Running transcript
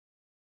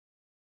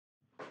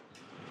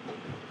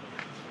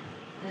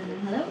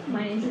Hello,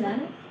 my name is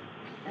Alana.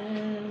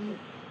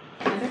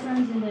 My background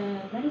is in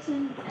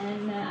medicine,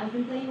 and I've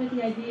been playing with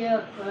the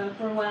idea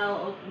for a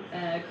while of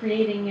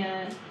creating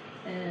a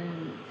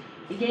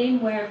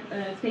game where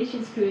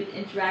patients could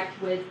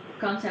interact with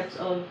concepts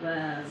of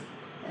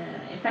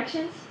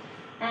infections.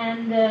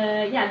 And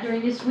yeah,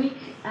 during this week,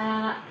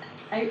 I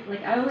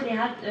already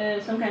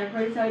had some kind of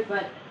prototype,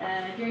 but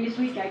during this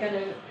week I got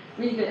a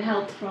really good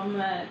help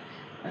from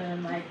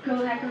my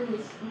co-hacker, who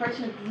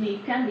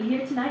unfortunately can't be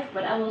here tonight,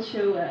 but I will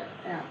show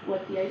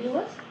what the idea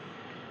was.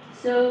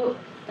 So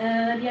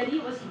the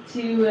idea was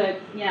to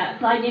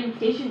apply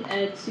gamification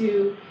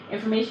to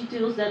information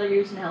tools that are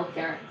used in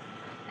healthcare.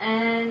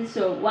 And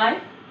so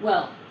why?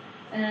 Well,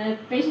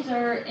 patients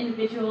are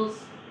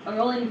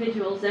all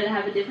individuals that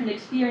have a different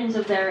experience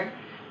of their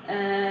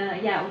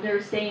of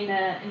their stay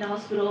in the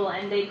hospital,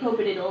 and they cope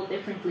with it all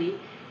differently.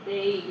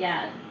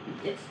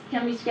 It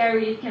can be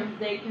scary.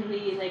 They can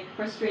be like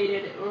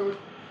frustrated,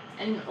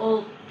 and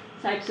all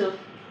types of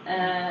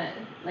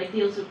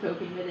deals with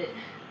coping with it.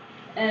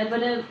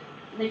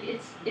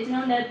 It's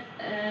known that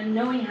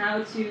knowing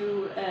how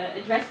to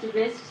address the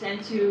risks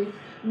and to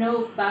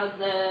know about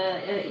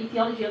the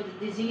etiology of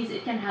the disease,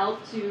 it can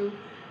help to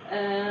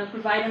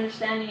provide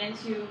understanding and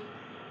to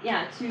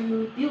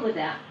deal with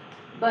that.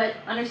 But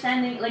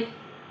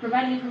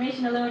providing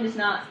information alone is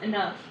not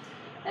enough.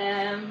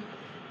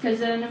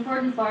 Because an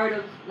important part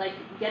of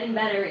getting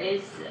better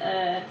is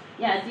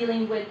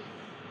dealing with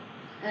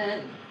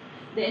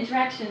the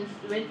interactions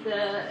with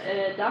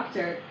the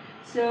doctor.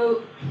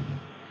 So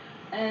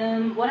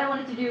what I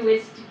wanted to do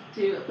is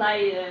to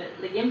apply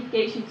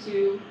gamification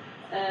to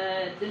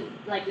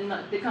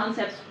the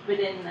concepts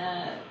within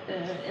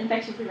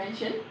infection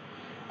prevention.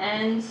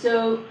 And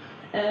so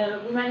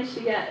we managed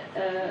to get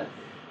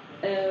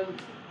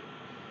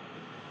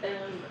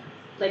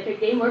a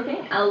game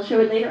working. I'll show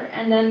it later.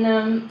 And then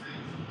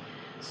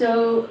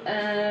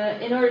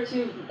in order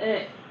to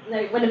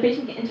when a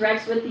patient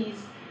interacts with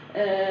these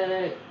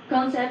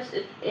concepts,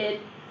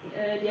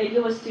 the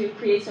idea was to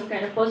create some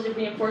kind of positive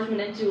reinforcement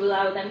and to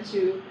allow them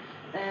to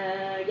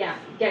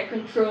get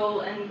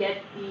control and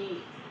get the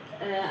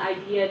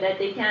idea that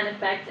they can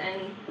affect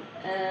and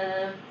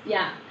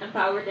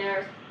empower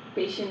their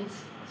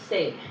patient's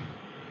state.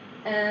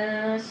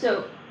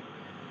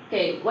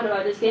 Okay, what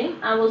about this game?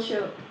 I will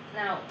show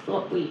now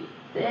what we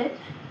did.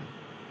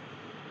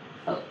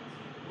 Oh,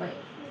 wait.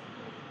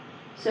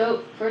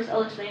 So first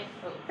I'll explain.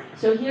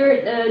 So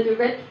here the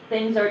red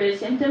things are the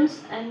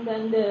symptoms, and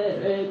then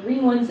the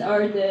green ones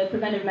are the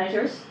preventive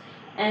measures.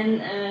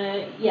 And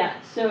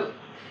so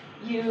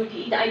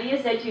the idea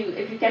is that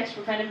if you catch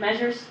preventive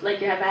measures,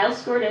 you have a health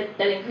score that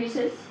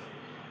increases.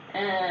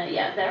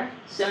 There.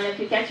 So if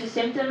you catch a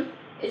symptom,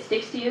 it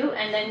sticks to you,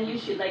 and then you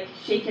should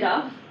shake it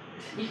off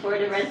before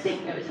the red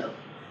thing goes off.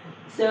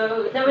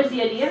 So that was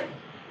the idea.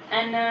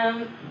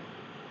 And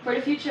for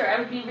the future, I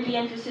would be really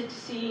interested to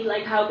see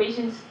how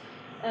patients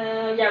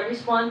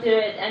respond to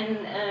it, and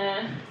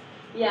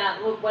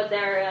what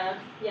their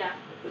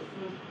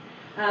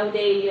how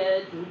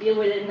they deal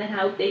with it, and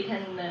how they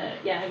can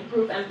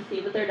improve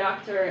empathy with their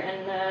doctor.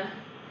 And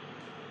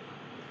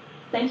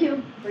thank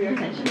you for your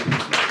attention.